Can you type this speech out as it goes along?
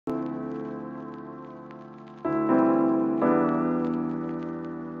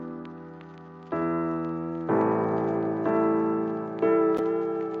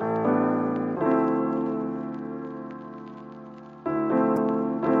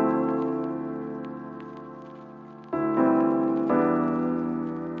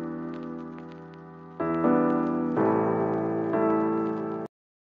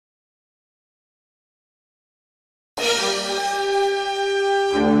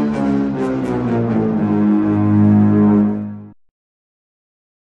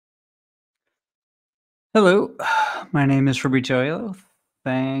My name is Fabrizio.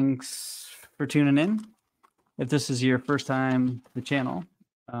 Thanks for tuning in. If this is your first time to the channel,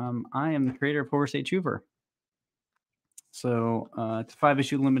 I am the creator of Horace Hoover. So it's a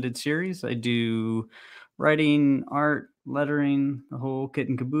 5-issue limited series. I do writing, art, lettering, the whole kit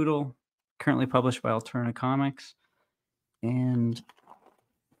and caboodle. Currently published by Alterna Comics. And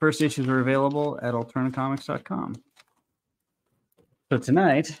first issues are available at alternacomics.com. So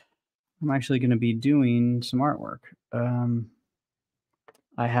tonight, I'm actually going to be doing some artwork.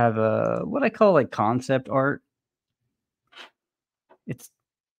 I have what I call like concept art. It's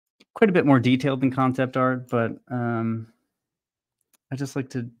quite a bit more detailed than concept art, but I just like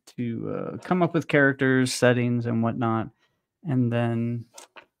to come up with characters, settings, and whatnot, and then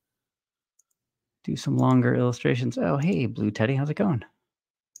do some longer illustrations. Oh, hey, Blue Teddy, how's it going?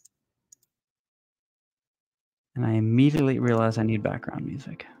 And I immediately realize I need background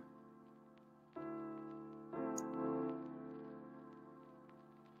music.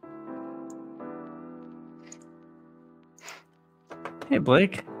 Hey,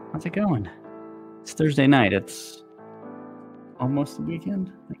 Blake, how's it going? It's Thursday night. It's almost the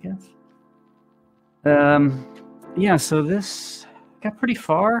weekend, I guess. Yeah, so this got pretty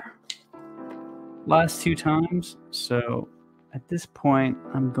far last 2 times. So at this point,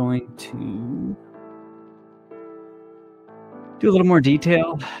 I'm going to do a little more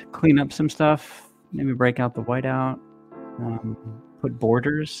detail, clean up some stuff, maybe break out the whiteout, put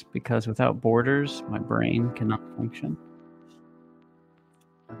borders, because without borders, my brain cannot function.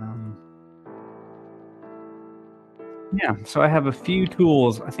 Yeah, so I have a few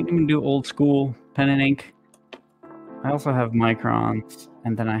tools. I think I'm going to do old school pen and ink. I also have microns,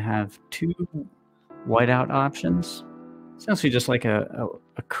 and then I have 2 whiteout options. Essentially just like a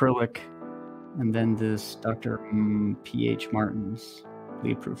acrylic, and then this Dr. P.H. Martin's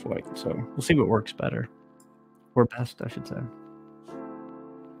bleed proof white. So we'll see what works better, or best, I should say.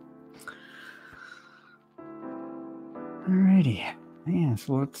 Alrighty, yeah.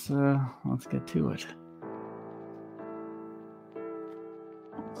 So let's get to it.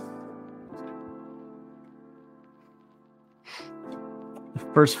 The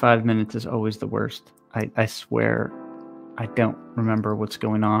first 5 minutes is always the worst. I swear, I don't remember what's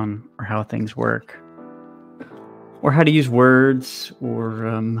going on or how things work, or how to use words, or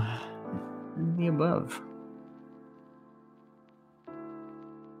the above.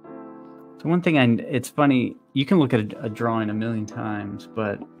 So one thing, it's funny, you can look at a drawing a million times,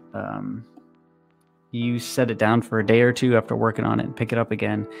 but you set it down for a day or 2 after working on it and pick it up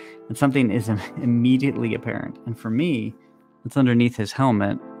again, and something is immediately apparent. And for me, it's underneath his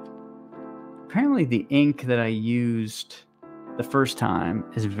helmet. Apparently the ink that I used the first time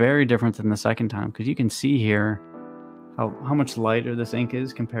is very different than the second time, because you can see here how much lighter this ink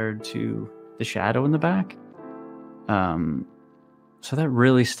is compared to the shadow in the back. So that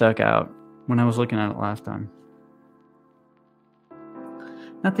really stuck out when I was looking at it last time.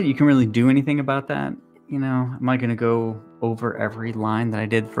 Not that you can really do anything about that. You know, am I going to go over every line that I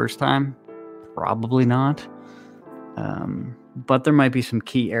did first time? Probably not. But there might be some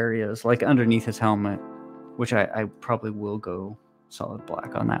key areas, like underneath his helmet, which I probably will go solid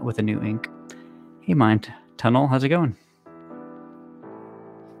black on that with a new ink. Hey, Mind Tunnel, how's it going?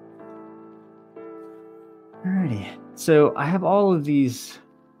 Alrighty, so I have all of these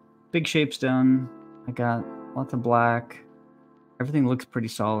big shapes done. I got lots of black. Everything looks pretty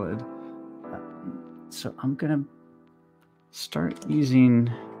solid. So I'm gonna start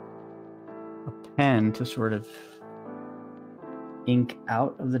using a pen to sort of ink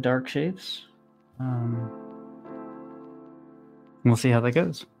out of the dark shapes. We'll see how that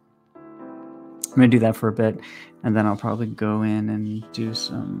goes. I'm gonna do that for a bit, and then I'll probably go in and do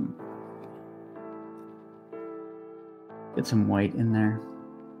get some white in there.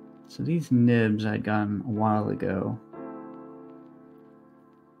 So these nibs I'd gotten a while ago.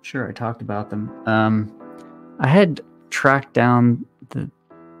 Sure, I talked about them. I had tracked down the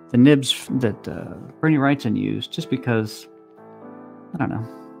nibs that Bernie Wrightson used, just because, I don't know,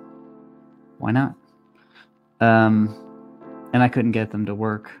 why not? And I couldn't get them to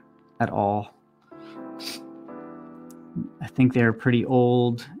work at all. I think they're pretty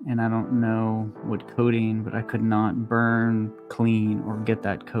old, and I don't know what coating, but I could not burn, clean, or get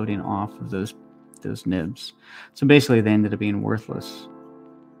that coating off of those nibs. So basically they ended up being worthless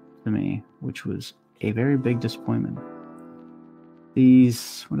to me, which was a very big disappointment.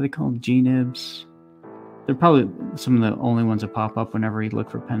 These, what are they called? G-nibs. They're probably some of the only ones that pop up whenever you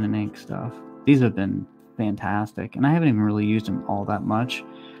look for pen and ink stuff. These have been fantastic, and I haven't even really used them all that much,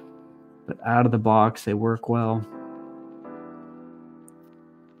 but out of the box they work well.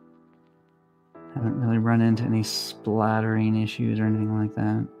 Haven't really run into any splattering issues or anything like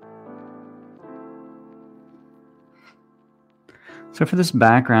that. So for this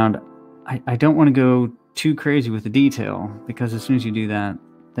background, I don't want to go too crazy with the detail, because as soon as you do that,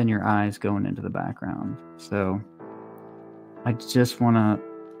 then your eye's going into the background. So I just want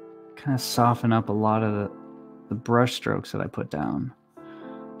to kind of soften up a lot of the brush strokes that I put down.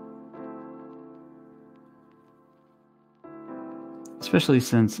 Especially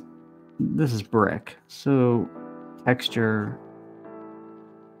since this is brick, so texture,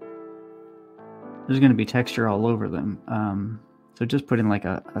 there's going to be texture all over them. So just putting like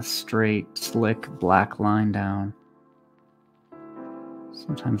a straight, slick, black line down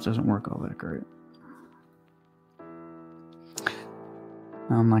sometimes doesn't work all that great.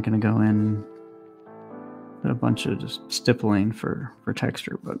 I'm not going to go in with a bunch of just stippling for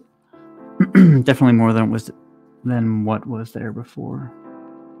texture, but definitely more than what was there before.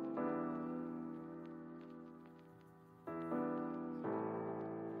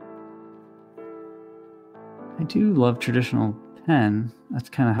 I do love traditional pen. That's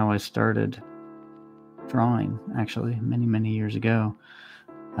kind of how I started drawing, actually, many years ago.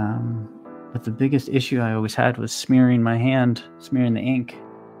 But the biggest issue I always had was smearing my hand, smearing the ink.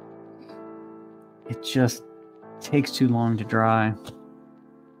 It just takes too long to dry.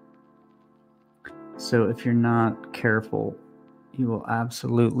 So if you're not careful, you will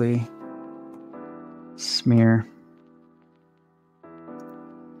absolutely smear.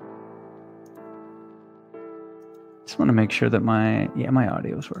 Just want to make sure that my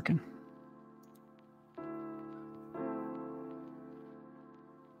audio is working.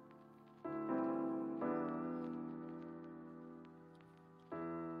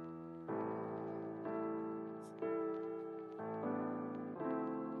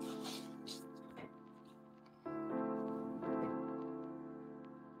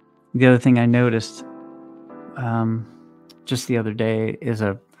 The other thing I noticed just the other day is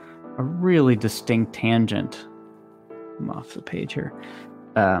a really distinct tangent. I'm off the page here.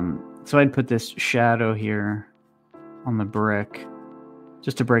 So I'd put this shadow here on the brick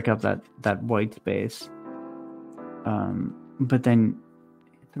just to break up that white space. But then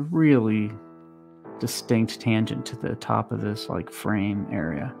it's a really distinct tangent to the top of this like frame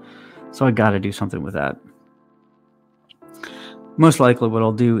area. So I got to do something with that. Most likely what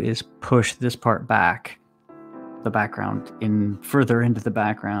I'll do is push this part back, the background, further into the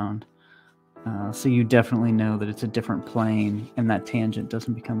background. So you definitely know that it's a different plane and that tangent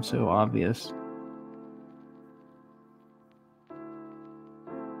doesn't become so obvious.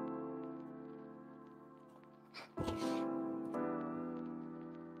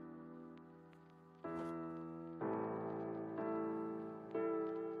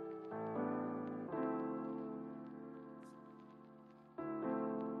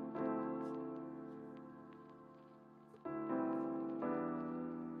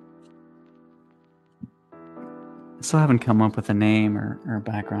 I still haven't come up with a name or a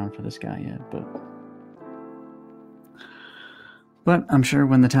background for this guy yet, but I'm sure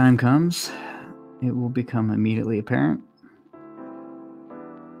when the time comes, it will become immediately apparent.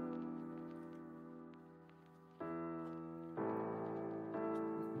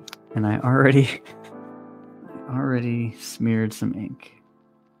 And I already smeared some ink.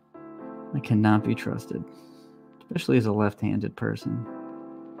 I cannot be trusted, especially as a left-handed person.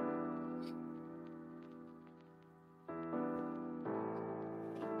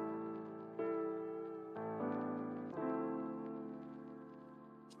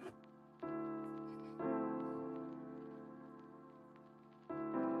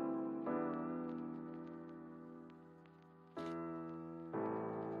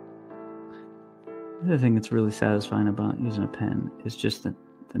 The other thing that's really satisfying about using a pen is just the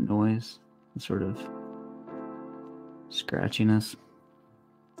noise, the sort of scratchiness.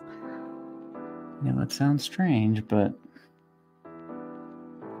 You know, that sounds strange, but I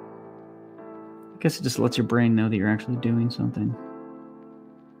guess it just lets your brain know that you're actually doing something.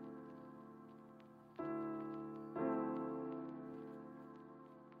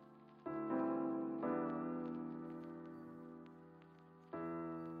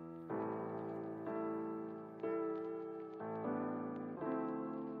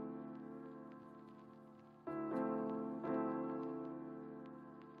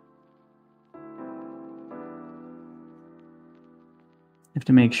 You have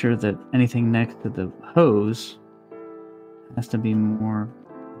to make sure that anything next to the hose has to be more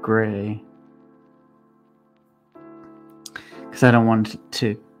gray, because I don't want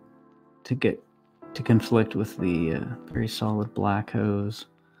it to conflict with the very solid black hose.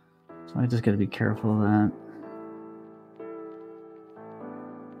 So I just got to be careful of that.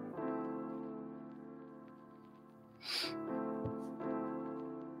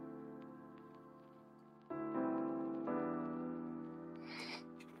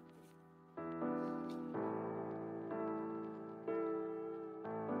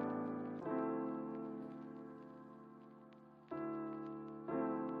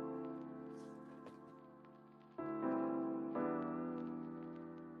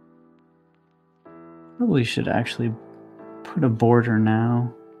 Probably should actually put a border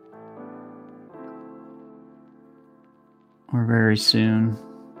now. Or very soon.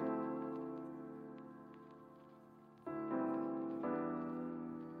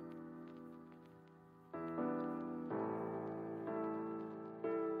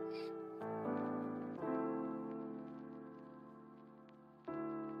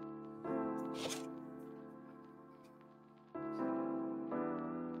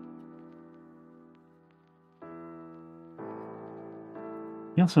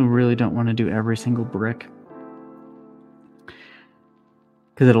 You also really don't want to do every single brick,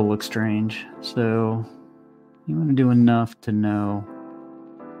 because it'll look strange. So you want to do enough to know,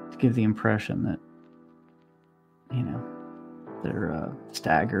 to give the impression that, you know, they're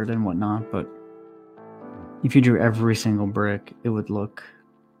staggered and whatnot. But if you drew every single brick, it would look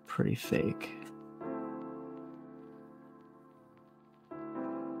pretty fake.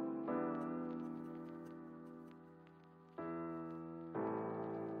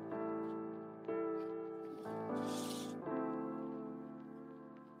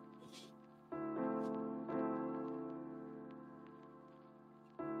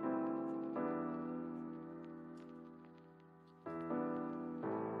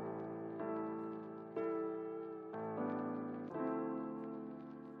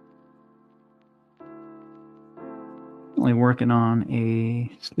 Working on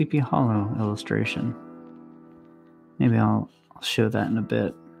a Sleepy Hollow illustration. Maybe I'll show that in a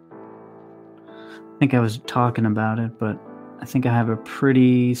bit. I think I was talking about it, but I think I have a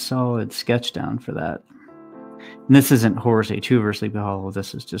pretty solid sketch down for that. And this isn't Horace H. Hoover Sleepy Hollow.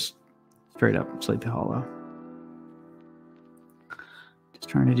 This is just straight up Sleepy Hollow. Just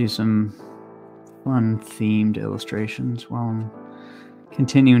trying to do some fun themed illustrations while I'm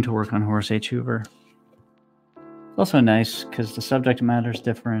continuing to work on Horace H. Hoover. It's also nice because the subject matter is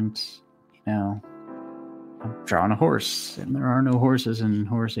different. You know, I'm drawing a horse, and there are no horses in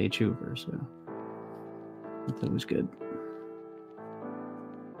Horace H. Hoover, so that was good.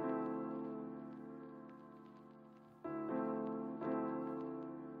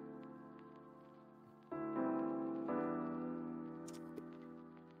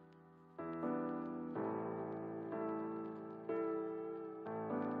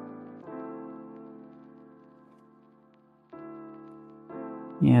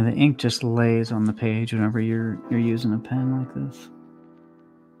 Yeah, the ink just lays on the page whenever you're using a pen like this.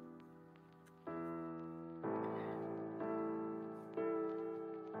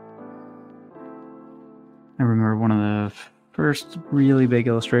 I remember one of the first really big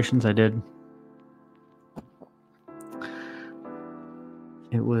illustrations I did.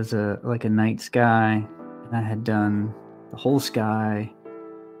 It was like a night sky, and I had done the whole sky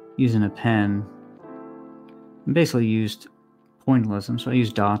using a pen, and basically used pointillism, so I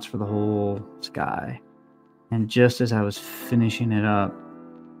used dots for the whole sky. And just as I was finishing it up,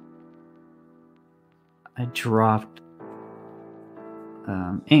 I dropped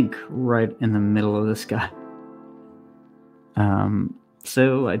ink right in the middle of the sky.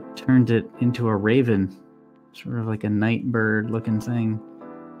 So I turned it into a raven, sort of like a night bird looking thing.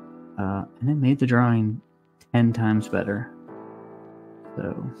 And it made the drawing 10 times better.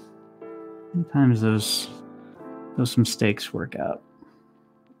 So sometimes those mistakes work out.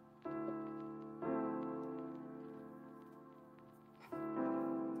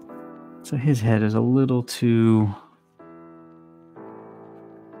 So his head is a little too...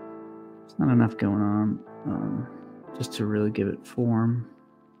 There's not enough going on just to really give it form.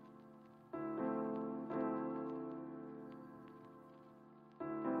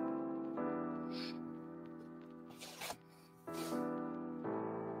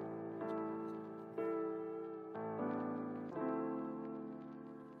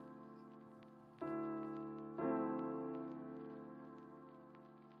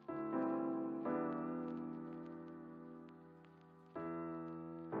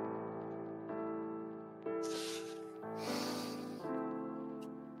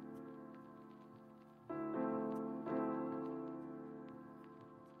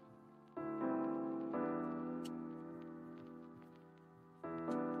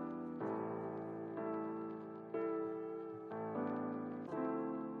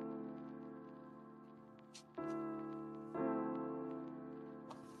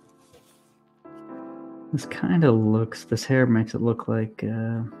 This kind of looks, this hair makes it look like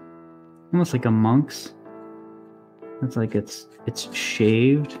almost like a monk's. It's like it's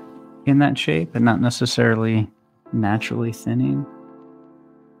shaved in that shape and not necessarily naturally thinning,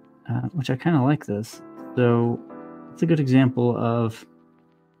 which I kind of like this. So it's a good example of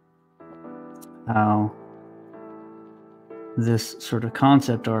how this sort of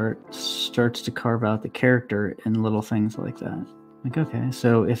concept art starts to carve out the character in little things like that. Like, okay,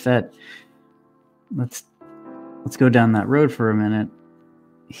 so if that, let's go down that road for a minute.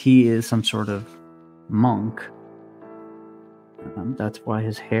 He is some sort of monk. That's why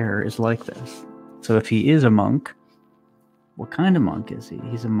his hair is like this. So if he is a monk, what kind of monk is he?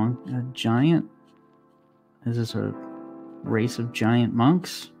 He's a monk, a giant? Is this a race of giant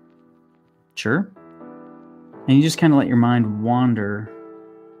monks? Sure. And you just kind of let your mind wander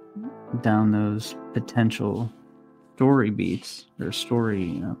down those potential story beats or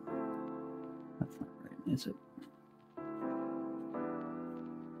story. That's not right, is it?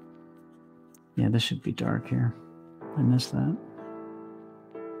 Yeah, this should be dark here. I missed that.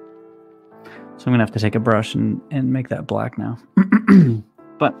 So I'm gonna have to take a brush and make that black now.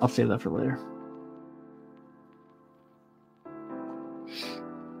 But I'll save that for later.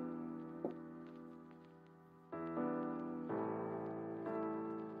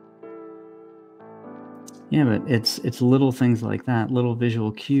 Yeah, but it's little things like that, little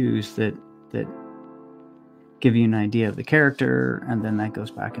visual cues that give you an idea of the character, and then that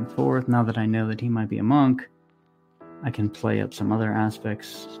goes back and forth. Now that I know that he might be a monk, I can play up some other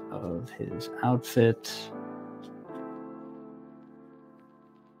aspects of his outfit.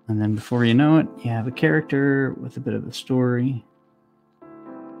 And then before you know it, you have a character with a bit of a story.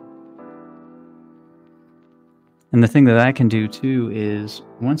 And the thing that I can do too is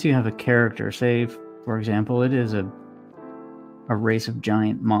once you have a character, say, for example, it is a race of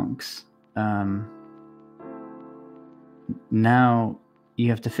giant monks. Now you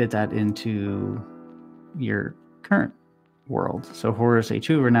have to fit that into your current world. So Horace H.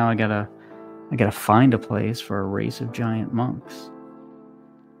 Hoover, now I gotta find a place for a race of giant monks.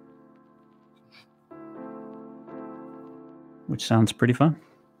 Which sounds pretty fun.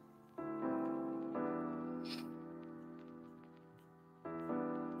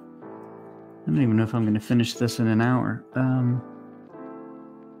 I don't even know if I'm going to finish this in an hour.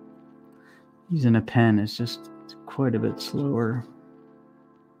 Using a pen is just quite a bit slower.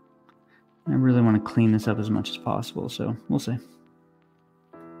 I really want to clean this up as much as possible, so we'll see.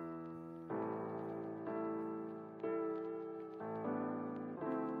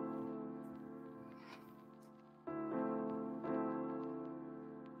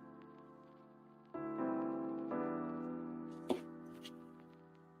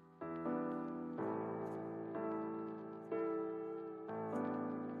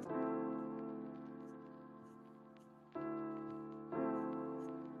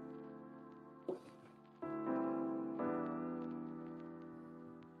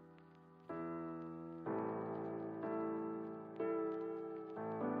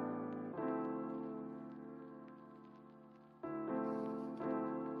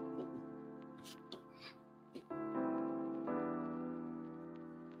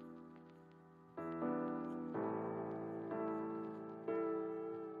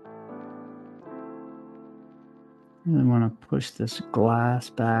 I really want to push this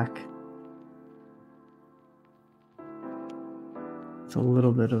glass back. It's a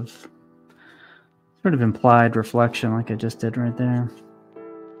little bit of sort of implied reflection like I just did right there.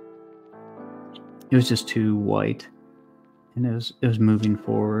 It was just too white, and it was moving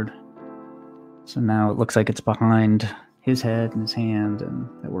forward. So now it looks like it's behind his head and his hand, and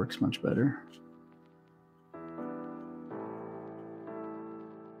that works much better.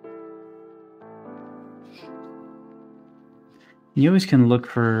 You always can look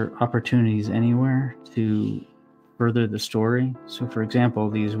for opportunities anywhere to further the story. So for example,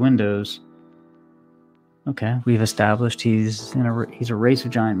 these windows, okay, we've established he's a race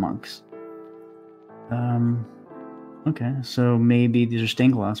of giant monks. Okay, so maybe these are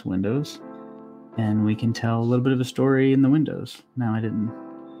stained glass windows, and we can tell a little bit of a story in the windows. Now I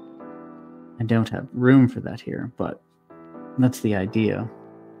don't have room for that here, but that's the idea.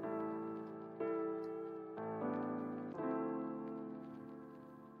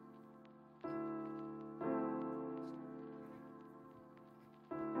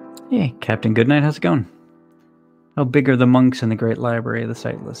 Hey, Captain Goodnight, how's it going? How big are the monks in the Great Library of the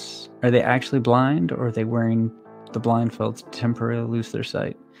Sightless? Are they actually blind, or are they wearing the blindfolds to temporarily lose their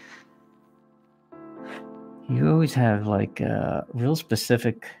sight? You always have like real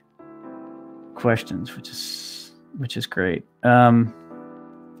specific questions, which is great.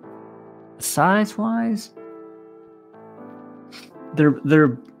 Size-wise,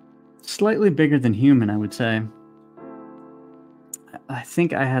 they're slightly bigger than human, I would say. I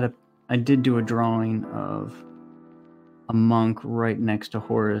think I did do a drawing of a monk right next to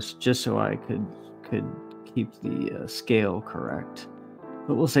Horace, just so I could keep the scale correct.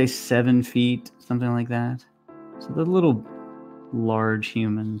 But we'll say 7 feet, something like that. So they're a little large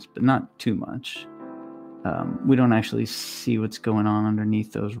humans, but not too much. We don't actually see what's going on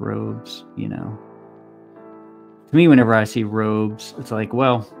underneath those robes, you know. To me, whenever I see robes, it's like,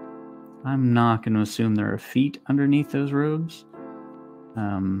 well, I'm not going to assume there are feet underneath those robes.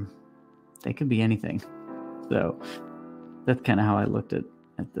 They could be anything. So that's kind of how I looked at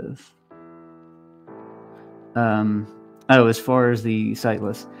this. As far as the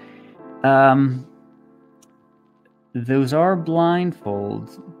sightless, those are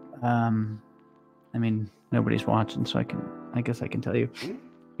blindfolds. I mean, nobody's watching, so I guess I can tell you.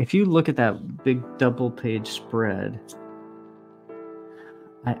 If you look at that big double-page spread,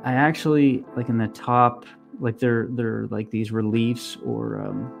 I actually, like in the top, like they're like these reliefs, or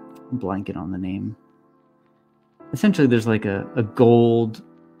I'm blanking on the name. Essentially, there's like a gold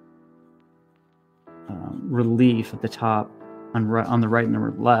relief at the top on the right and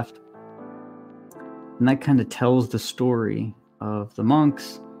the left, and that kind of tells the story of the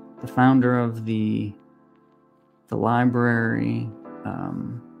monks, the founder of the library,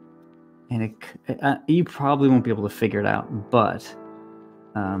 and you probably won't be able to figure it out, but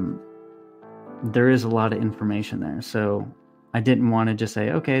there is a lot of information there. So I didn't want to just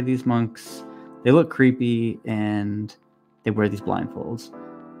say, okay, these monks, they look creepy and they wear these blindfolds.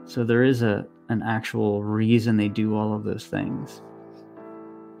 So there is an actual reason they do all of those things.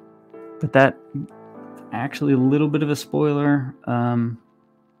 But that actually a little bit of a spoiler.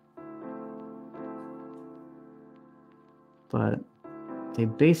 But they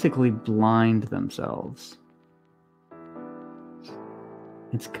basically blind themselves.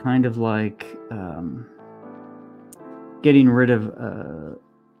 It's kind of like getting rid of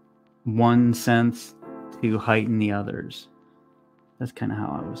one sense to heighten the others. That's kind of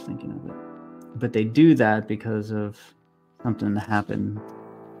how I was thinking of it. But they do that because of something that happened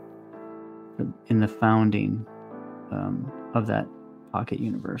in the founding of that pocket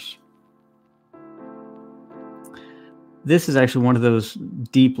universe. This is actually one of those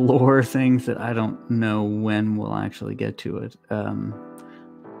deep lore things that I don't know when we'll actually get to it.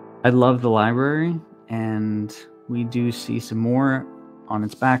 I love the library, and we do see some more on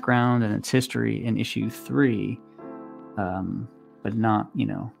its background and its history in issue 3, but not, you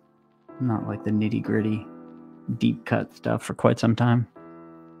know, not like the nitty-gritty, deep cut stuff for quite some time.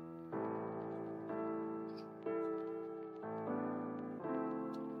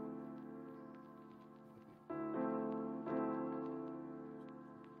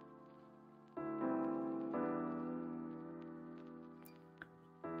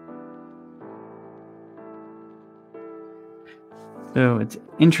 So it's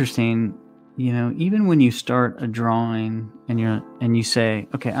interesting, you know, even when you start a drawing and you say,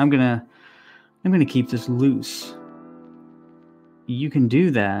 okay, I'm gonna keep this loose. You can do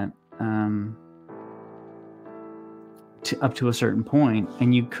that up to a certain point,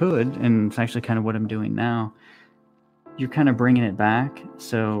 and you could, and it's actually kind of what I'm doing now. You're kind of bringing it back,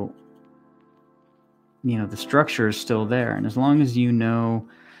 so you know the structure is still there, and as long as you know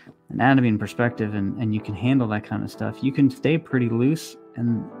anatomy and perspective, and you can handle that kind of stuff, you can stay pretty loose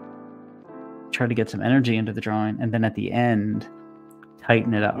and try to get some energy into the drawing, and then at the end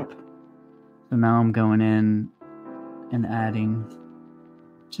tighten it up. So now I'm going in and adding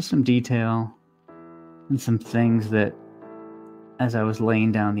just some detail and some things that, as I was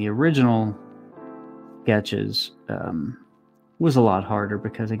laying down the original sketches, was a lot harder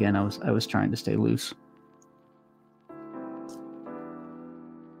because, again, I was trying to stay loose.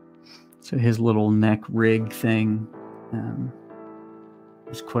 So his little neck rig thing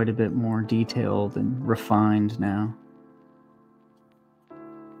is quite a bit more detailed and refined now.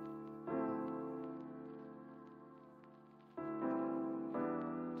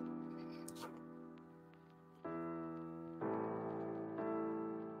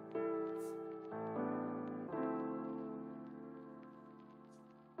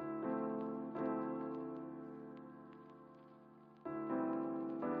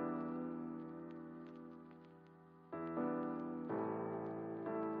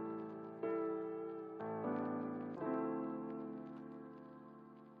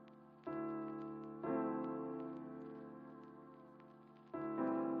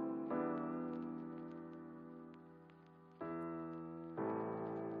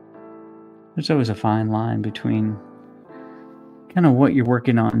 There's always a fine line between kind of what you're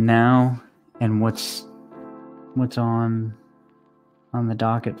working on now and what's on the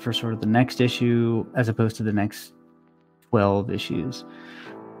docket for sort of the next issue, as opposed to the next 12 issues.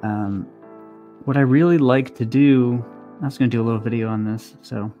 What I really like to do, I was going to do a little video on this,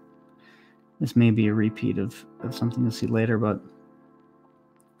 so this may be a repeat of something you'll see later, but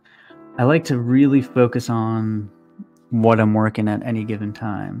I like to really focus on what I'm working at any given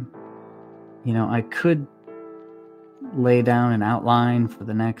time. You know, I could lay down an outline for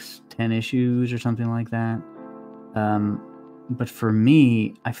the next 10 issues or something like that. But for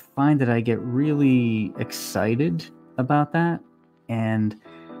me, I find that I get really excited about that. And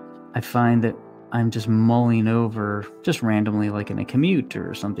I find that I'm just mulling over, just randomly, like in a commute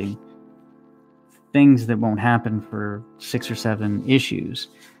or something, things that won't happen for 6 or 7 issues.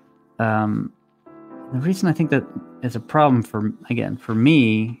 The reason I think that is a problem for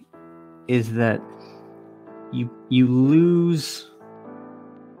me is that you lose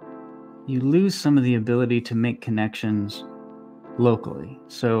some of the ability to make connections locally.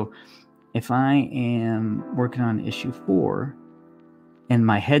 So if I am working on issue 4 and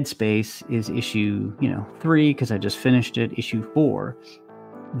my headspace is issue 3 because I just finished it, issue 4,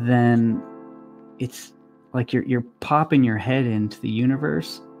 then it's like you're popping your head into the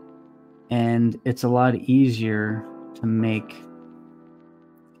universe, and it's a lot easier to make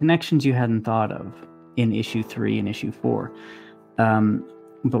connections you hadn't thought of in issue 3 and issue 4.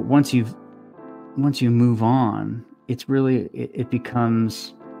 But once you move on, it's really it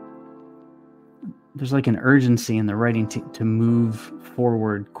becomes, there's like an urgency in the writing to move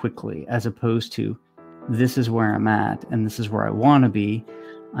forward quickly, as opposed to, this is where I'm at and this is where I want to be.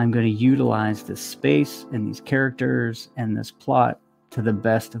 I'm going to utilize this space and these characters and this plot to the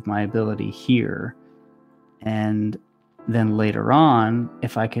best of my ability here. And then later on,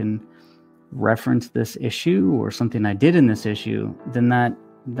 if I can reference this issue or something I did in this issue, then that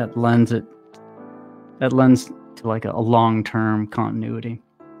lends to like a long-term continuity.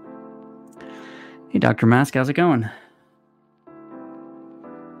 Hey, Dr. Mask, how's it going?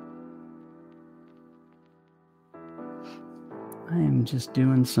 I am just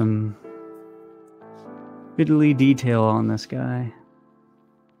doing some fiddly detail on this guy,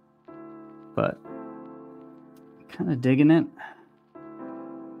 but kind of digging it.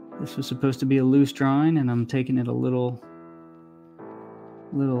 This was supposed to be a loose drawing, and I'm taking it a little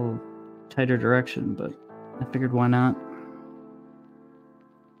tighter direction, but I figured why not.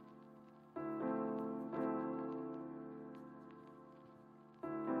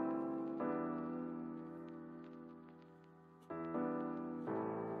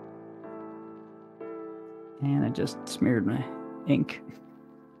 And I just smeared my ink.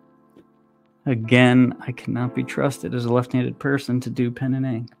 Again, I cannot be trusted as a left-handed person to do pen and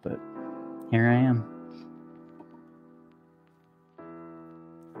ink, but here I am.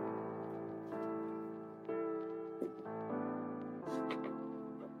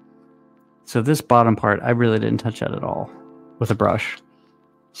 So this bottom part, I really didn't touch that at all with a brush.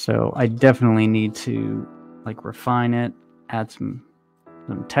 So I definitely need to like refine it, add some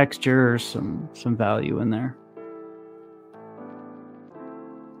texture, some value in there.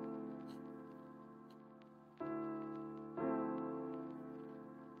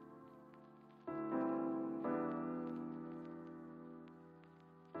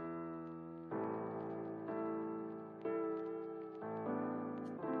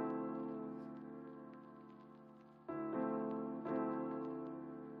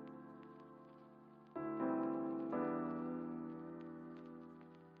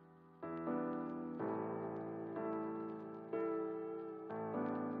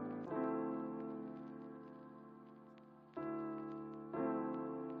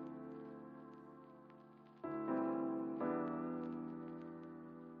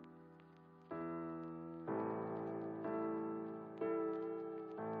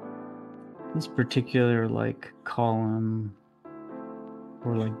 This particular like column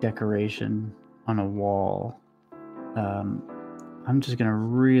or like decoration on a wall, I'm just gonna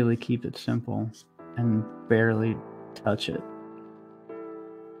really keep it simple and barely touch it,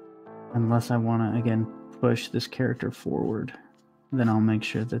 unless I want to again push this character forward. Then I'll make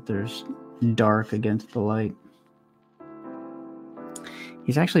sure that there's dark against the light.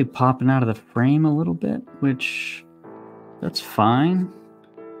 He's actually popping out of the frame a little bit, which that's fine.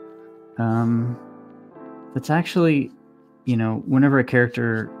 That's actually, whenever a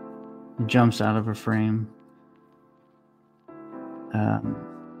character jumps out of a frame,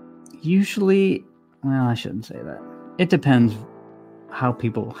 usually, well, I shouldn't say that. It depends how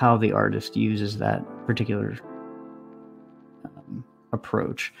the artist uses that particular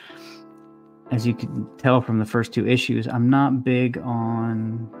approach. As you can tell from the first 2 issues, I'm not big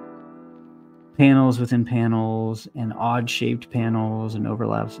on panels within panels and odd shaped panels and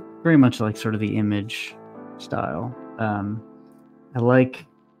overlaps, very much like sort of the Image style. I like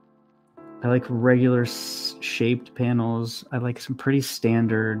regular shaped panels. I like some pretty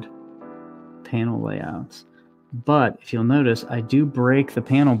standard panel layouts. But if you'll notice, I do break the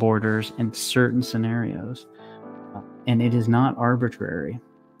panel borders in certain scenarios. and it is not arbitrary.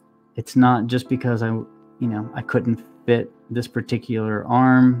 It's not just because I couldn't fit this particular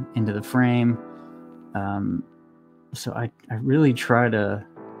arm into the frame. So I really try to,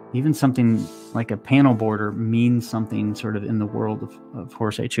 even something like a panel border means something sort of in the world of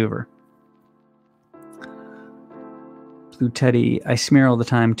Horace H. Hoover. Blue Teddy, I smear all the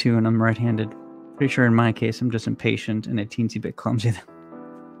time too, and I'm right-handed. Pretty sure in my case, I'm just impatient and a teensy bit clumsy.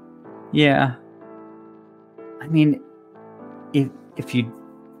 Yeah. I mean, if you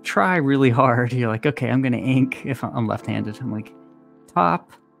try really hard, you're like, okay, I'm going to ink if I'm left-handed. I'm like,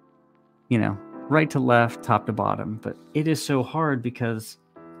 top, right to left, top to bottom. But it is so hard because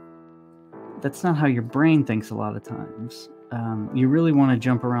that's not how your brain thinks a lot of times. You really want to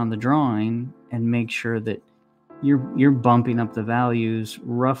jump around the drawing and make sure that you're bumping up the values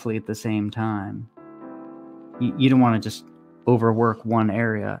roughly at the same time. You don't want to just overwork one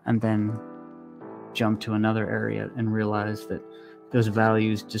area and then jump to another area and realize that those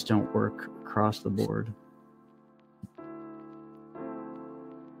values just don't work across the board.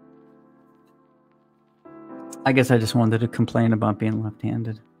 I guess I just wanted to complain about being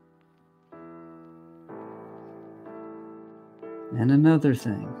left-handed. And another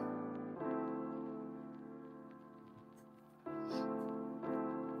thing.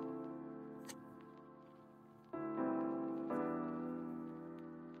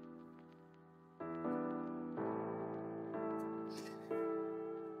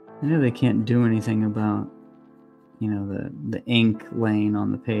 I know they can't do anything about, the ink laying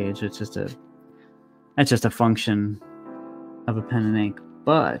on the page. That's just a function of a pen and ink.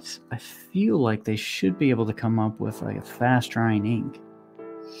 But I feel like they should be able to come up with like a fast drying ink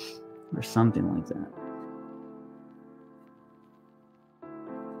or something like that.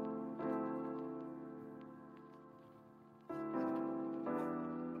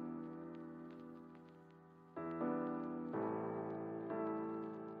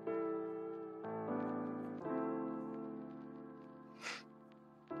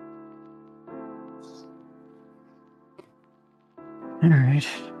 All right,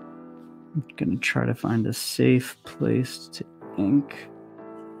 I'm gonna try to find a safe place to ink.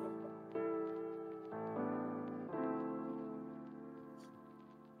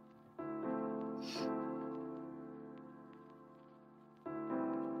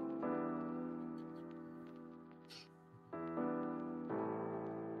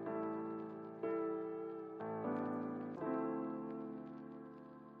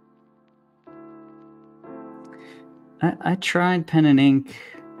 I tried pen and ink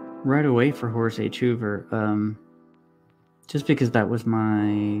right away for Horace H. Hoover, just because that was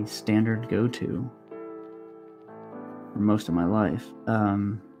my standard go-to for most of my life.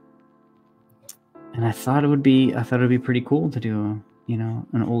 And I thought it would be pretty cool to do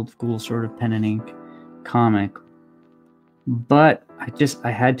an old school sort of pen and ink comic. But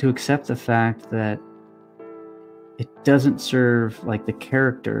I had to accept the fact that it doesn't serve like the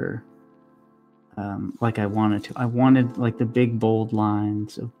character like I wanted to. I wanted like the big bold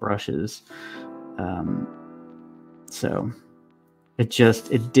lines of brushes. So it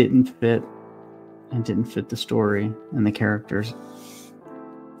didn't fit. It didn't fit the story and the characters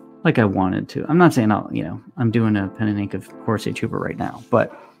like I wanted to. I'm not saying I'm doing a pen and ink of Horace H. Hoover right now,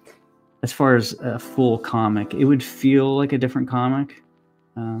 but as far as a full comic, it would feel like a different comic.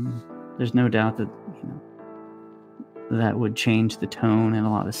 There's no doubt that that would change the tone in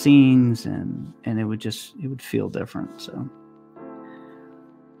a lot of scenes, and it would feel different. So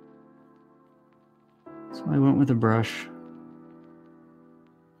I went with a brush.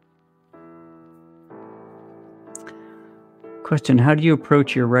 Question: how do you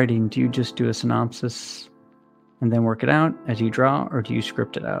approach your writing? Do you just do a synopsis and then work it out as you draw, or do you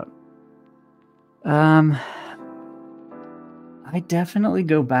script it out? I definitely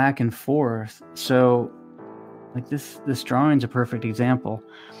go back and forth. So like this drawing's a perfect example.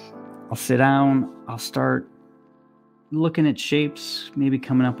 I'll sit down, I'll start looking at shapes, maybe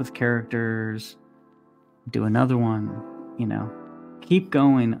coming up with characters, do another one, keep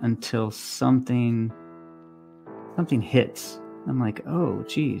going until something hits. I'm like, oh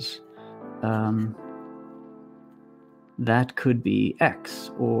geez, that could be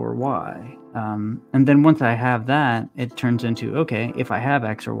X or Y. And then once I have that, it turns into, okay, if I have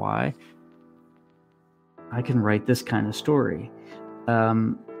X or Y, I can write this kind of story.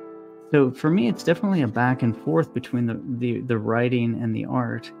 So for me, it's definitely a back and forth between the writing and the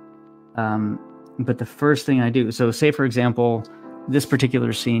art. But the first thing I do, so say for example, this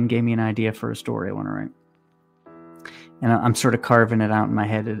particular scene gave me an idea for a story I want to write. And I'm sort of carving it out in my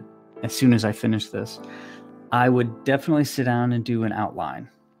head as soon as I finish this. I would definitely sit down and do an outline.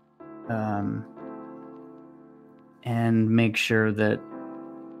 and make sure that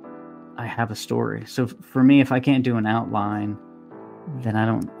I have a story. So for me, if I can't do an outline, then I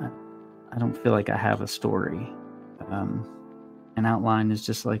don't feel like I have a story. An outline is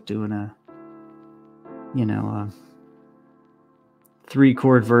just like doing a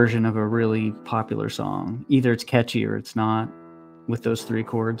 3-chord version of a really popular song. Either it's catchy or it's not with those 3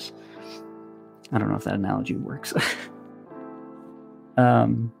 chords. I don't know if that analogy works.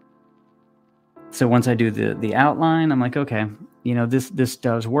 So once I do the outline, I'm like, okay, this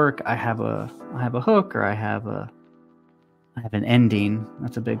does work. I have a hook, or I have an ending.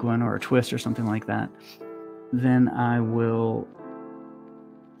 That's a big one, or a twist or something like that. Then I will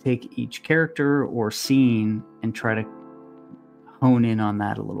take each character or scene and try to hone in on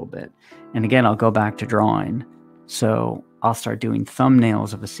that a little bit. And again, I'll go back to drawing. So I'll start doing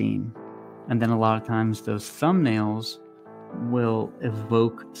thumbnails of a scene. And then a lot of times those thumbnails will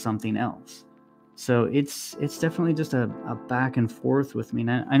evoke something else. So it's definitely just a back and forth with me.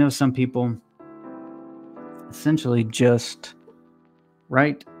 And I know some people essentially just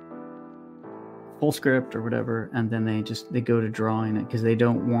write full script or whatever, and then they go to drawing it because they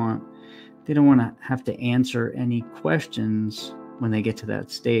don't want to have to answer any questions when they get to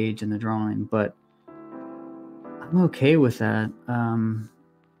that stage in the drawing. But I'm okay with that.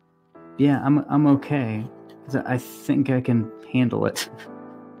 Yeah, I'm okay, because I think I can handle it.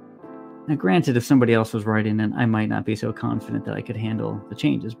 Now, granted, if somebody else was writing it, I might not be so confident that I could handle the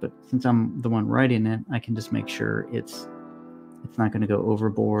changes. But since I'm the one writing it, I can just make sure it's not going to go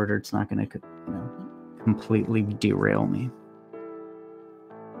overboard, or it's not going to completely derail me.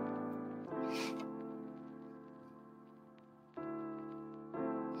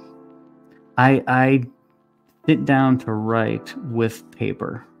 I sit down to write with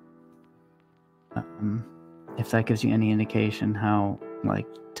paper. If that gives you any indication how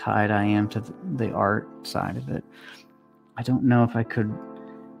tied I am to the art side of it. I don't know if I could.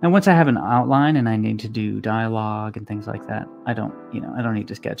 And once I have an outline and I need to do dialogue and things like that, I don't need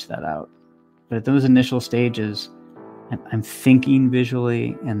to sketch that out. But at those initial stages, I'm thinking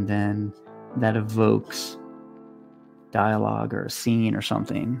visually, and then that evokes dialogue or a scene or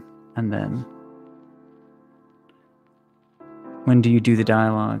something. And then when do you do the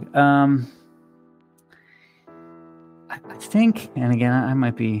dialogue? I think, and again, I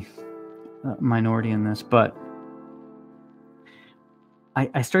might be a minority in this, but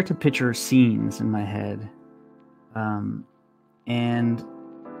I start to picture scenes in my head, and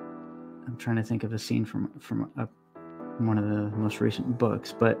I'm trying to think of a scene from one of the most recent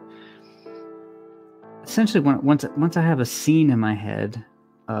books. But essentially, once I have a scene in my head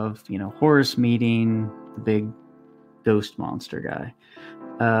of Horace meeting the big ghost monster guy,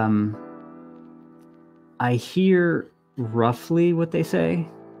 I hear roughly what they say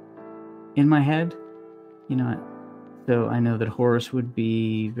in my head. So I know that Horace would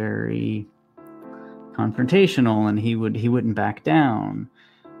be very confrontational, and he wouldn't back down.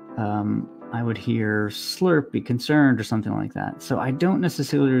 I would hear slurp, be concerned, or something like that. So I don't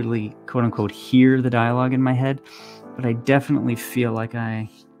necessarily, quote unquote, hear the dialogue in my head, but I definitely feel like I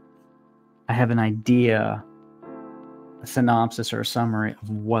have an idea, a synopsis or a summary of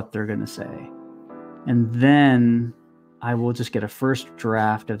what they're going to say. And then I will just get a first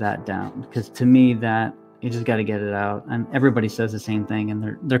draft of that down, because to me, that you just got to get it out. And everybody says the same thing,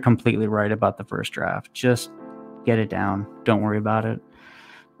 and they're completely right about the first draft. Just get it down. Don't worry about it.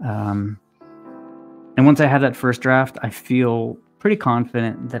 And once I have that first draft, I feel pretty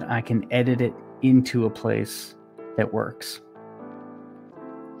confident that I can edit it into a place that works.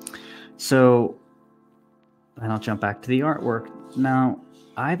 So, and I'll jump back to the artwork. Now,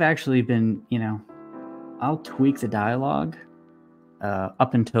 I've actually been, I'll tweak the dialogue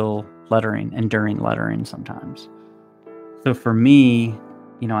up until lettering and during lettering sometimes. So for me,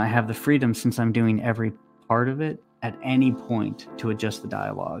 I have the freedom, since I'm doing every part of it, at any point to adjust the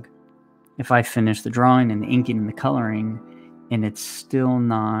dialogue. If I finish the drawing and the inking and the coloring, and it's still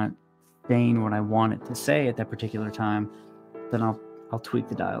not saying what I want it to say at that particular time, then I'll tweak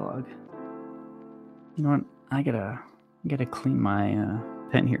the dialogue. You know what? I gotta clean my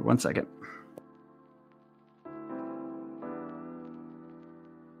pen here. 1 second.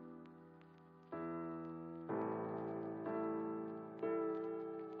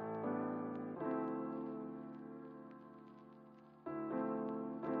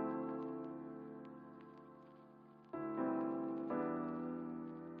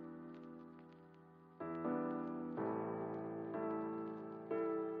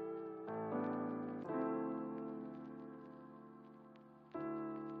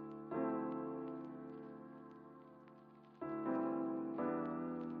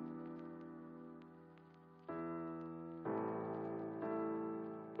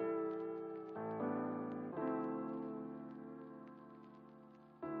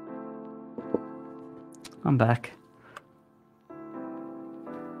 I'm back.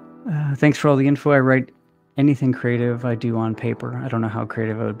 Thanks for all the info. I write anything creative I do on paper. I don't know how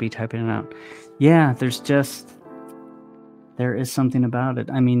creative I would be typing it out. Yeah, there is something about it.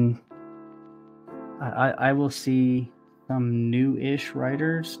 I mean, I will see some new-ish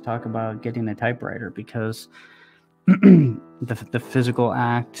writers talk about getting a typewriter because the physical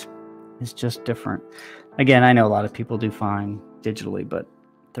act is just different. Again, I know a lot of people do fine digitally, but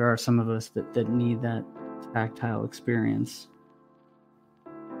there are some of us that need that tactile experience.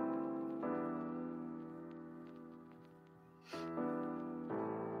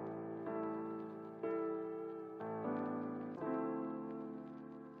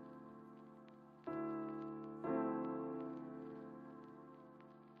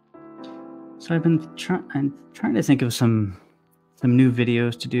 So I'm trying to think of some new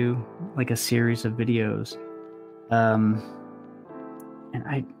videos to do, like a series of videos. And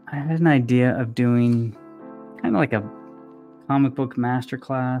I had an idea of doing kind of like a comic book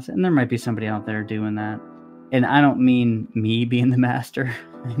masterclass, and there might be somebody out there doing that. And I don't mean me being the master.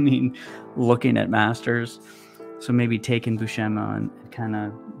 I mean looking at masters. So maybe taking Buscema and kind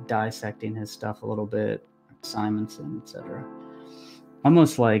of dissecting his stuff a little bit, Simonson, etc.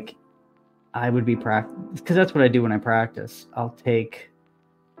 Almost like I would be because that's what I do when I practice. I'll take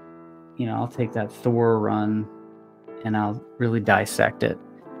that Thor run and I'll really dissect it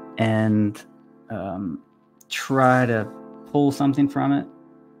and try to pull something from it.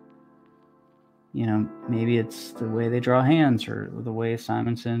 Maybe it's the way they draw hands or the way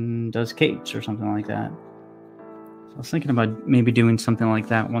Simonson does capes or something like that. So I was thinking about maybe doing something like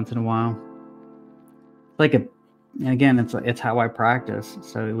that once in a while. It's how I practice,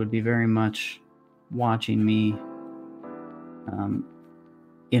 so it would be very much watching me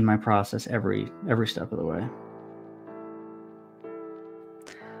in my process every step of the way.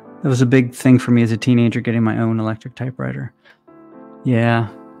 That was a big thing for me as a teenager, getting my own electric typewriter. Yeah,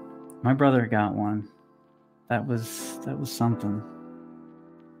 my brother got one. That was something.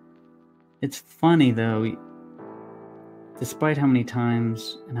 It's funny though, despite how many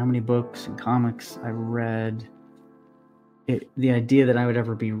times and how many books and comics I read, the idea that I would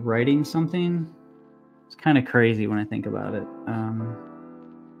ever be writing something is kind of crazy when I think about it.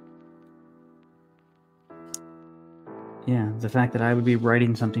 Yeah, the fact that I would be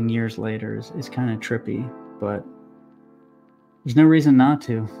writing something years later is kind of trippy, but there's no reason not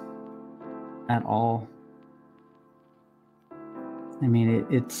to at all. I mean,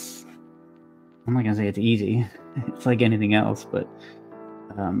 I'm not gonna say it's easy. It's like anything else, but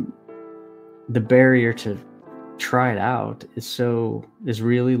the barrier to try it out is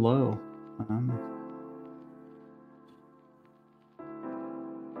really low.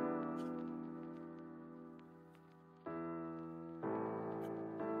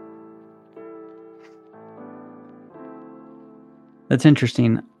 That's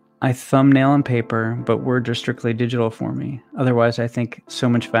interesting. I thumbnail on paper, but words are strictly digital for me. Otherwise, I think so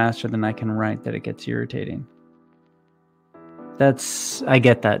much faster than I can write that it gets irritating. I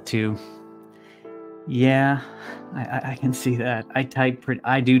get that too. Yeah, I can see that.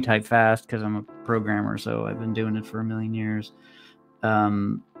 I do type fast because I'm a programmer, so I've been doing it for a million years.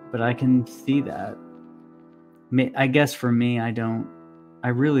 But I can see that. I guess for me, I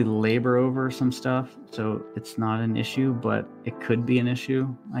really labor over some stuff, so it's not an issue, but it could be an issue.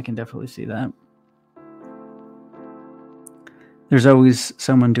 I can definitely see that. There's always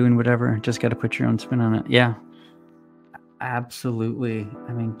someone doing whatever. Just got to put your own spin on it. Yeah, absolutely.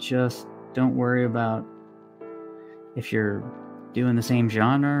 I mean, just don't worry about if you're doing the same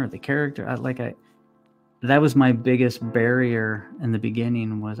genre or the character. That was my biggest barrier in the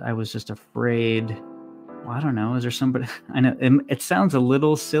beginning. I was just afraid. Well, I don't know. Is there somebody? I know it sounds a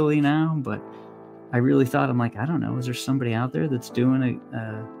little silly now, but I really thought, I'm like, I don't know. Is there somebody out there that's doing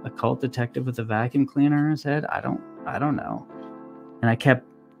a cult detective with a vacuum cleaner in his head? I don't know. And I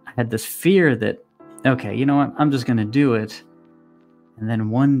had this fear that, okay, you know what? I'm just gonna do it, and then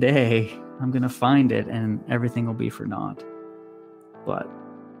one day I'm gonna find it, and everything will be for naught. But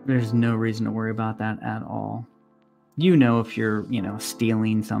there's no reason to worry about that at all. If you're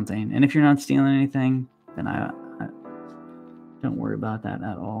stealing something, and if you're not stealing anything, then I don't worry about that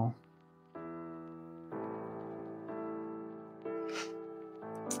at all.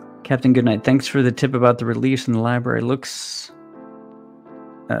 Captain Goodnight, thanks for the tip about the release in the library. Looks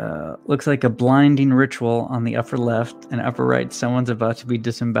like a blinding ritual on the upper left and upper right. Someone's about to be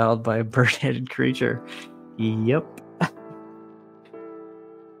disemboweled by a bird-headed creature. Yep.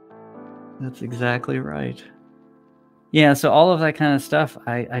 That's exactly right. Yeah, so all of that kind of stuff,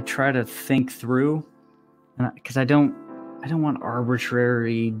 I try to think through, because I don't want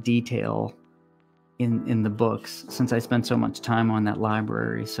arbitrary detail in the books, since I spent so much time on that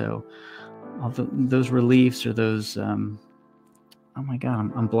library. So all those reliefs, or those oh my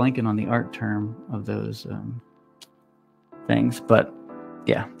god, I'm blanking on the art term of those things, but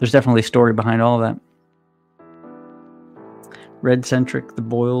yeah, there's definitely a story behind all of that. Red Centric, the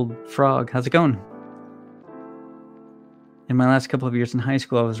boiled frog, how's it going? In my last couple of years in high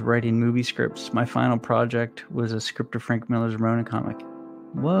school, I was writing movie scripts. My final project was a script of Frank Miller's Ronin comic.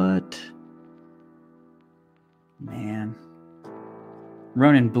 What? Man.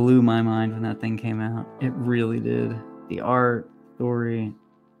 Ronin blew my mind when that thing came out. It really did. The art, story,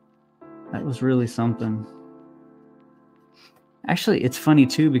 that was really something. Actually, it's funny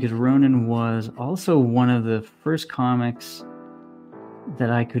too, because Ronin was also one of the first comics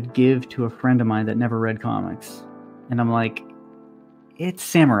that I could give to a friend of mine that never read comics. And I'm like, it's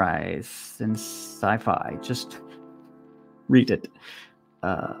samurais and sci-fi. Just read it.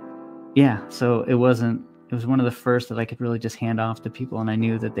 Yeah, so it was one of the first that I could really just hand off to people, and I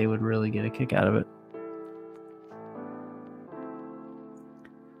knew that they would really get a kick out of it.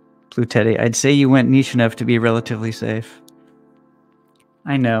 Blue Teddy, I'd say you went niche enough to be relatively safe.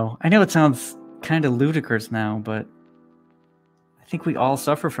 I know it sounds kind of ludicrous now, but I think we all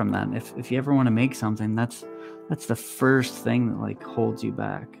suffer from that. If you ever want to make something, that's the first thing that like holds you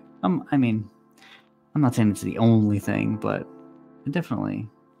back. I mean, I'm not saying it's the only thing, but definitely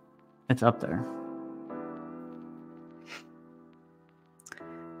it's up there.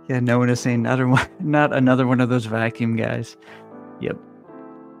 Yeah, no one is saying not another one of those vacuum guys. Yep,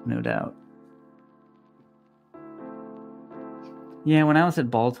 no doubt. Yeah, when I was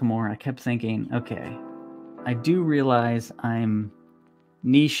at Baltimore, I kept thinking, okay, I do realize I'm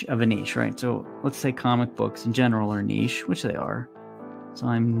niche of a niche, right? So let's say comic books in general are niche, which they are. So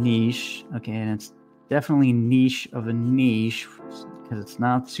I'm niche, okay, and it's definitely niche of a niche because it's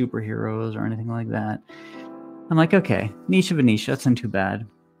not superheroes or anything like that. I'm like, okay, niche of a niche, that's not too bad.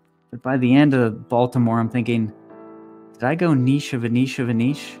 But by the end of Baltimore, I'm thinking, did I go niche of a niche of a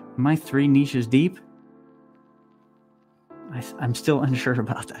niche? Am I 3 niches deep? I'm still unsure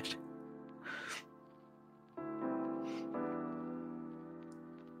about that.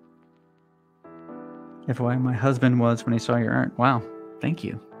 FYI, my husband was when he saw your art. Wow, thank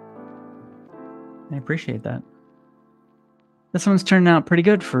you. I appreciate that. This one's turned out pretty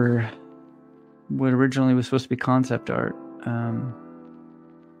good for what originally was supposed to be concept art.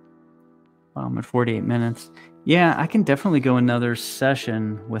 Wow, I'm at 48 minutes. Yeah, I can definitely go another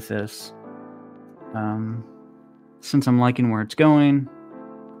session with this. Since I'm liking where it's going.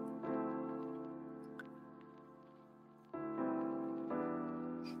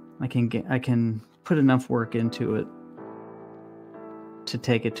 I can put enough work into it to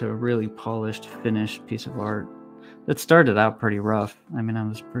take it to a really polished, finished piece of art. That started out pretty rough. I mean, I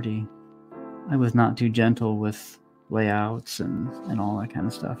was not too gentle with layouts and all that kind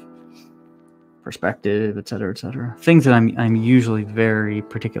of stuff. Perspective, etc., etc. Things that I'm usually very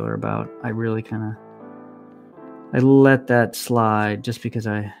particular about. I really I let that slide just because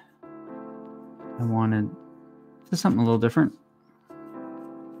I wanted just something a little different.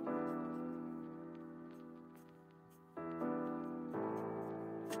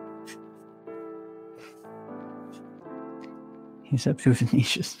 He's up to his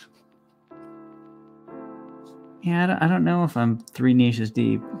niches. Yeah, I don't know if I'm 3 niches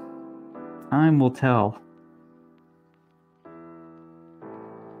deep. Time will tell.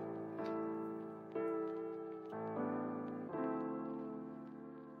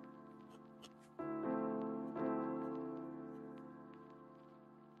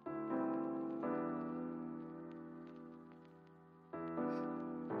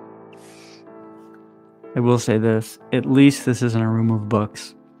 I will say this, at least this isn't a room of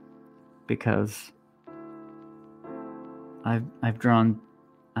books, because I've drawn,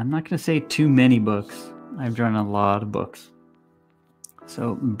 I'm not going to say too many books, I've drawn a lot of books.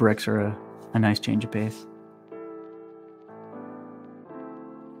 So bricks are a nice change of pace.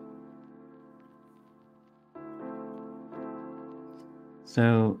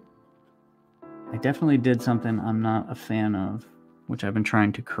 So I definitely did something I'm not a fan of, which I've been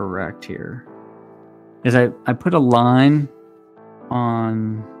trying to correct here. Is I put a line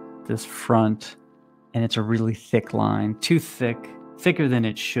on this front, and it's a really thick line, too thick, thicker than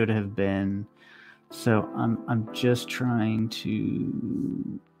it should have been. So I'm just trying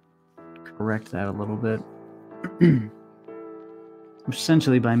to correct that a little bit.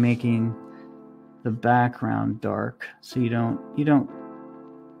 Essentially by making the background dark, so you don't.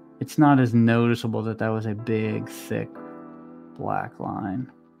 It's not as noticeable that was a big, thick, black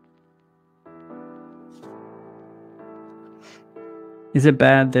line. Is it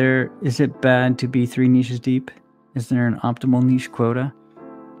bad there? Is it bad to be 3 niches deep? Is there an optimal niche quota?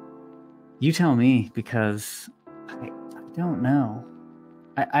 You tell me, because I don't know.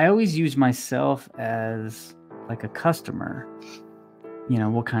 I always use myself as like a customer. You know,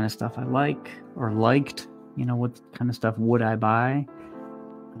 what kind of stuff I like or liked, you know, what kind of stuff would I buy?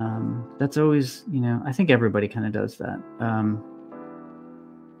 That's always, you know, I think everybody kind of does that.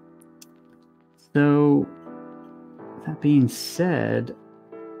 So that being said,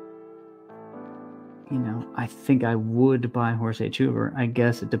 you know, I think I would buy Horace H. Hoover. I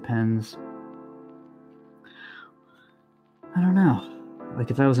guess it depends. I don't know.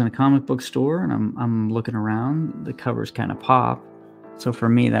 Like if I was in a comic book store and I'm looking around, the covers kind of pop. So for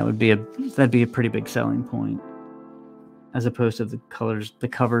me, that'd be a pretty big selling point, as opposed to the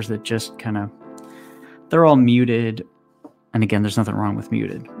covers that just kind of, they're all muted. And again, there's nothing wrong with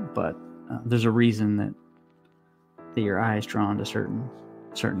muted, but there's a reason that your eye is drawn to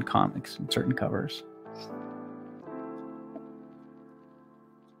certain comics and certain covers.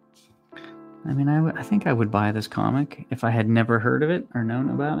 I mean, I think I would buy this comic if I had never heard of it or known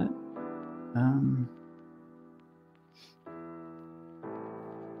about it.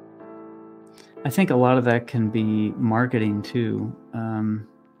 I think a lot of that can be marketing too.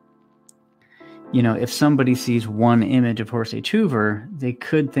 You know, if somebody sees one image of Horace H. Hoover, they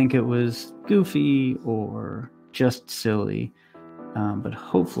could think it was goofy or just silly. But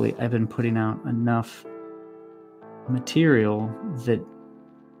hopefully I've been putting out enough material that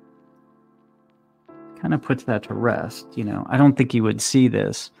kind of puts that to rest. You know, I don't think you would see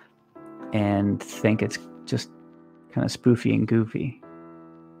this and think it's just kind of spoofy and goofy.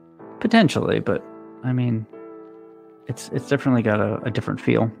 Potentially, but I mean, it's definitely got a different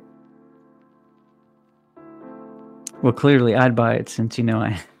feel. Well, clearly I'd buy it since, you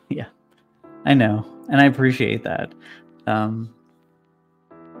know, yeah, I know. And I appreciate that. I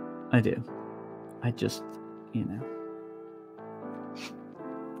do. I just, you know,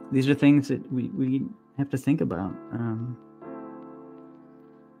 these are things that we have to think about.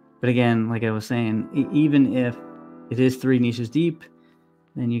 But again, like I was saying, even if it is 3 niches deep,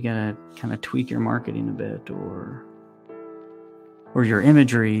 then you gotta kind of tweak your marketing a bit, or your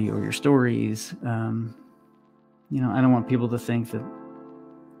imagery or your stories. You know, I don't want people to think that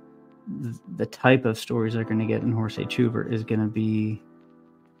the type of stories they're going to get in Horace H. Hoover is going to be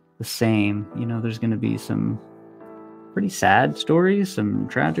the same. You know, there's going to be some pretty sad stories, some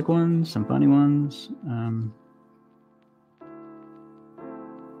tragic ones, some funny ones.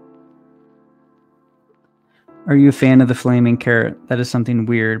 Are you a fan of the flaming carrot? That is something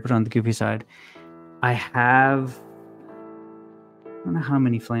weird, but on the goofy side. I don't know how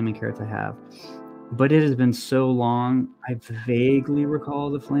many flaming carrots I have, but it has been so long, I vaguely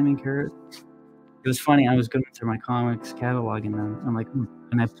recall the flaming carrot. It was funny, I was going through my comics catalog, and then I'm like,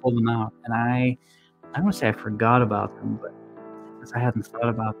 and I pulled them out, and I don't want to say I forgot about them, but because I hadn't thought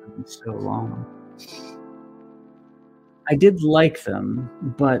about them in so long. I did like them,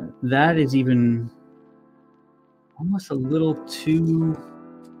 but that is even almost a little too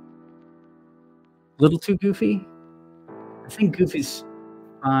goofy. I think Goofy's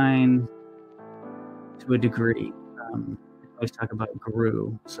fine to a degree. I always talk about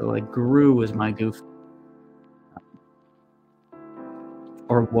Gru. So like Gru was my goof.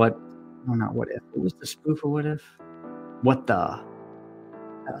 Or what? No, not What If. What was the spoof of What If? What the?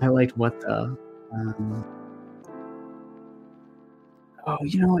 I liked What the. Oh,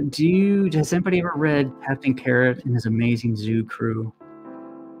 you know what? Has anybody ever read Captain Carrot and His Amazing Zoo Crew?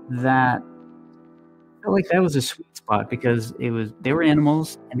 That I felt like that was a sweet spot, because they were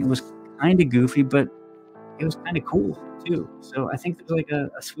animals and it was kind of goofy, but it was kind of cool too. So I think there's like a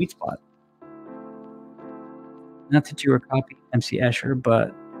sweet spot. Not that you were copying MC Escher,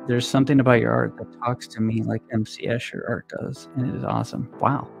 but there's something about your art that talks to me like MC Escher art does, and it is awesome.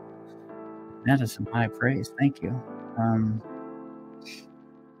 Wow, that is some high praise. Thank you.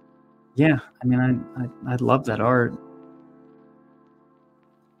 Yeah, I mean, I love that art.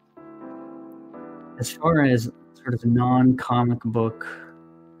 As far as sort of non-comic book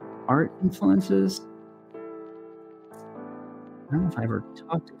art influences, I don't know if I ever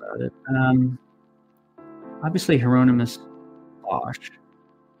talked about it. Obviously, Hieronymus Bosch,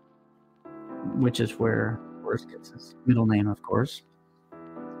 which is where Horace gets his middle name, of course.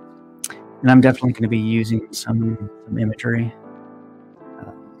 And I'm definitely going to be using some imagery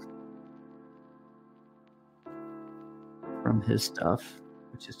from his stuff,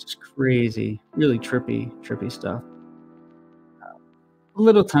 which is just crazy, really trippy stuff. A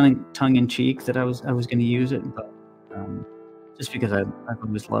little tongue-in-cheek that I was going to use it, but just because I've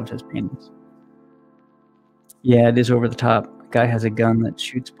always loved his paintings. Yeah, it is over the top. guy has a gun that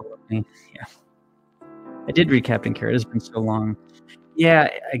shoots below me. Yeah. I did read Captain Carrot. It's been so long. Yeah,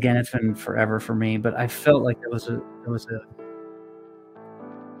 again, it's been forever for me, but I felt like a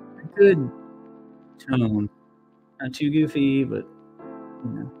good tone. Not too goofy, but,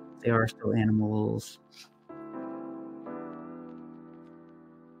 you know, they are still animals.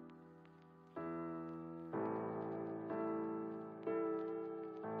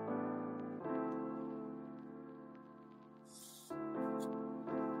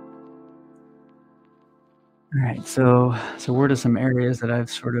 Alright, so where are some areas that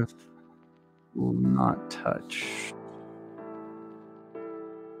I've sort of will not touch?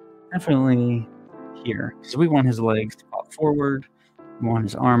 Definitely here, because we want his legs to pop forward, we want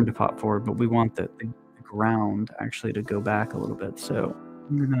his arm to pop forward, but we want the ground actually to go back a little bit, so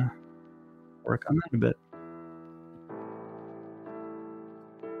I'm gonna work on that a bit.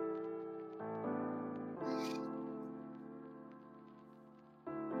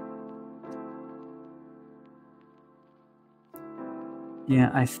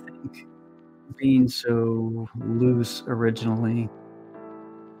 Yeah, I think being so loose originally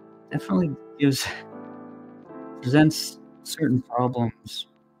definitely gives presents certain problems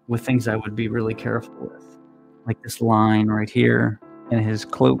with things I would be really careful with, like this line right here in his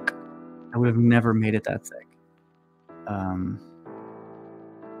cloak. I would have never made it that thick. Um,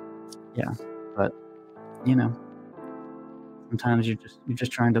 yeah, but, you know, sometimes you're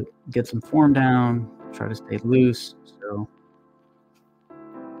just trying to get some form down, try to stay loose, so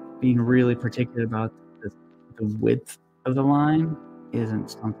being really particular about the width of the line isn't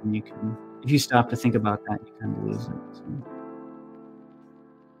something you can if you stop to think about that, you kinda lose it, so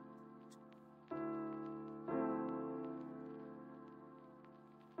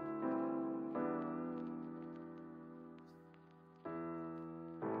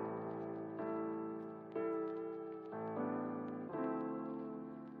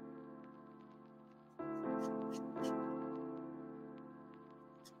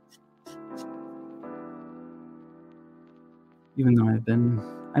even though I've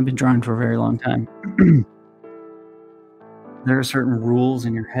been drawing for a very long time, there are certain rules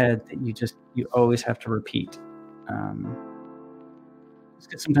in your head that you always have to repeat. Um, it's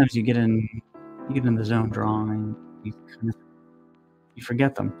 'cause sometimes you get in the zone drawing, you kind of you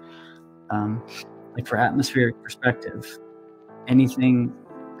forget them. Um, like for atmospheric perspective, anything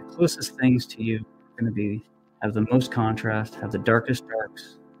the closest things to you are gonna be have the most contrast, have the darkest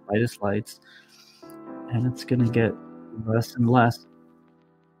darks, lightest lights, and it's gonna get less and less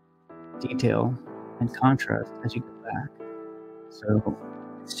detail and contrast as you go back. So,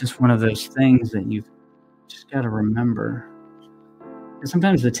 it's just one of those things that you've just gotta remember. 'Cause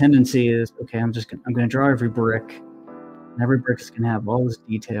sometimes the tendency is, "Okay, I'm gonna draw every brick, and every brick is gonna have all this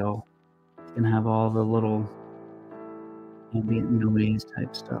detail, it's gonna have all the little ambient noise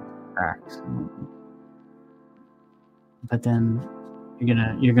type stuff, cracks and whatnot." But then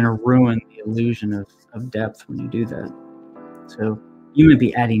you're gonna ruin the illusion of depth when you do that. So, you might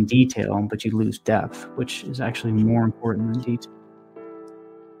be adding detail, but you lose depth, which is actually more important than detail.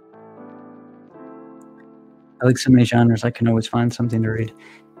 I like so many genres, I can always find something to read.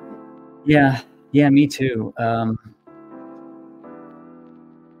 Yeah, yeah, me too. Trying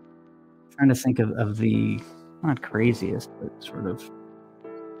to think of the not craziest, but sort of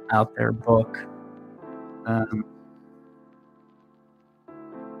out there book. Um,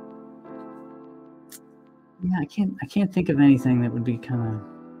 yeah, I can't think of anything that would be kinda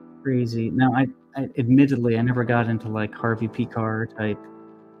crazy. Now, I admittedly, I never got into, like, Harvey P. Carr type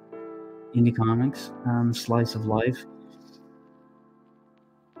indie comics, slice of life.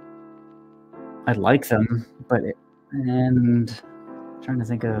 I like them, but it and trying to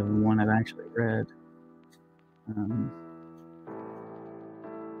think of one I've actually read. Um,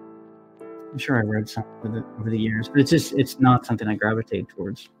 I'm sure I read some over the years, but it's not something I gravitate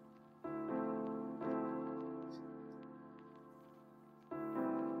towards.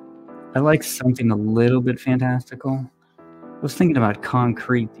 I like something a little bit fantastical. I was thinking about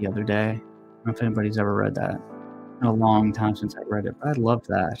Concrete the other day. I don't know if anybody's ever read that. It's been a long time since I read it, but I love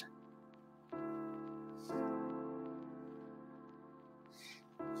that.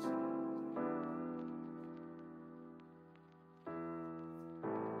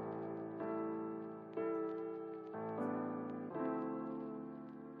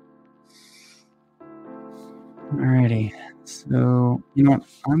 Alrighty. So, you know what?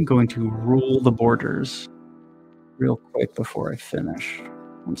 I'm going to rule the borders real quick before I finish.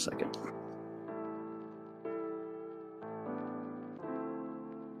 One second.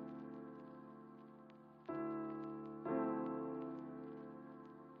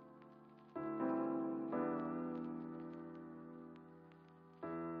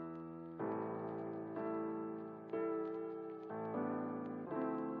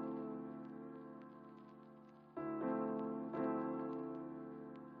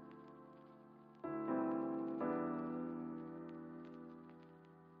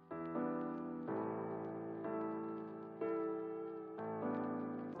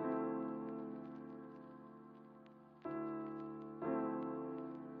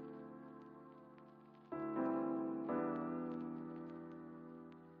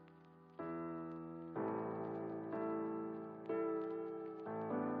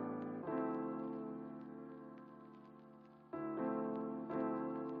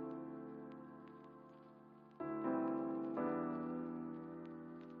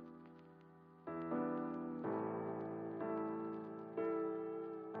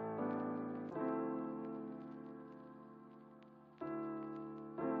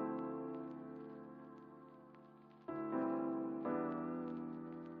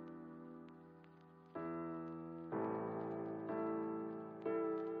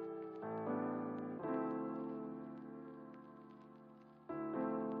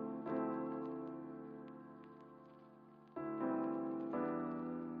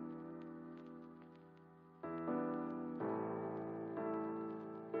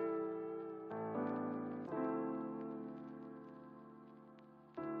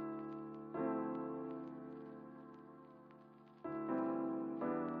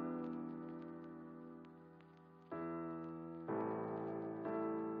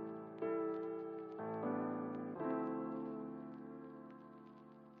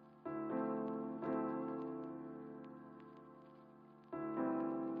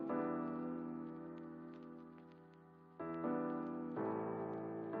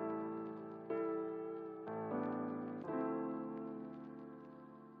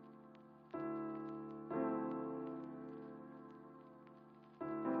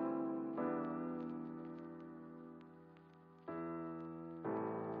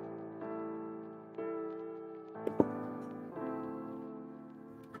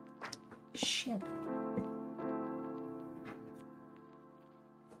 Shit.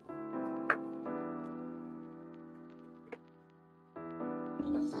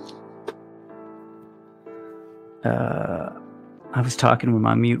 I was talking when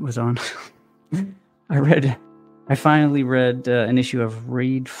my mute was on. I finally read an issue of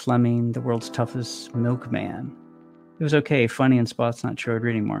Reed Fleming, The World's Toughest Milkman. It was okay, funny in spots, not sure I'd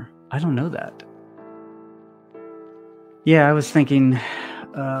read anymore. I don't know that. Yeah, I was thinking,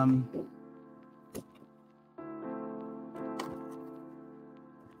 I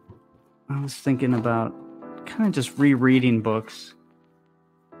was thinking about kind of just rereading books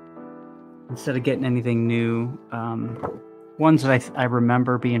instead of getting anything new. Ones that I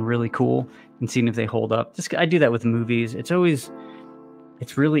remember being really cool and seeing if they hold up. I do that with movies. It's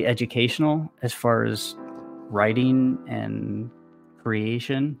really educational as far as writing and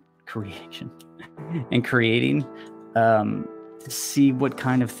creation and creating, to see what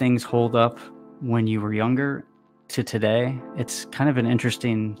kind of things hold up when you were younger to today. It's kind of an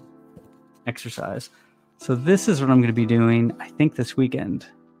interesting exercise. So this is what I'm going to be doing, I think, this weekend.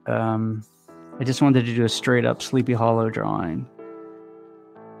 I just wanted to do a straight up Sleepy Hollow drawing.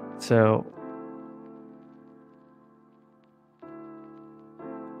 So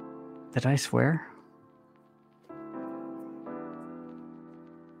did I swear?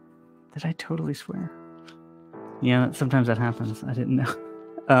 Did I totally swear? Yeah, sometimes that happens. I didn't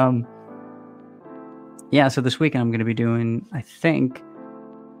know. Yeah, so this weekend I'm going to be doing, I think,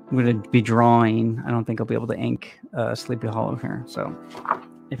 I'm going to be drawing. I don't think I'll be able to ink Sleepy Hollow here. So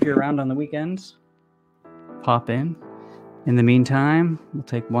if you're around on the weekends, pop in. In the meantime, we'll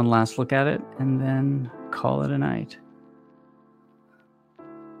take one last look at it and then call it a night.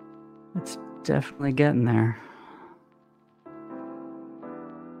 It's definitely getting there.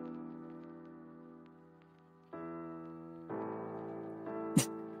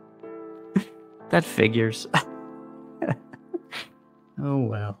 That figures. Oh,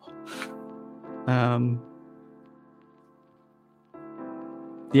 well.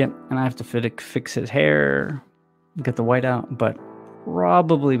 Yeah, and I have to fix his hair, get the white out, but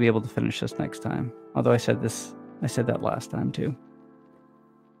probably be able to finish this next time. Although I said that last time too.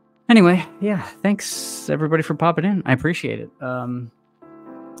 Anyway, yeah, thanks everybody for popping in. I appreciate it. I'll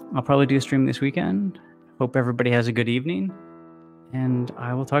probably do a stream this weekend. Hope everybody has a good evening, and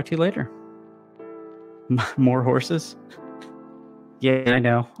I will talk to you later. More horses? Yeah, I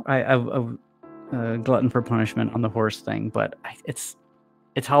know. I'm a glutton for punishment on the horse thing, but it's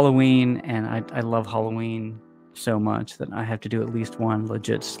Halloween, and I love Halloween so much that I have to do at least one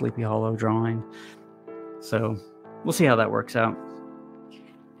legit Sleepy Hollow drawing. So we'll see how that works out.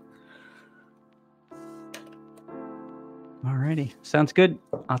 Alrighty, sounds good.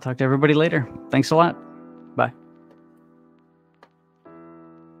 I'll talk to everybody later. Thanks a lot.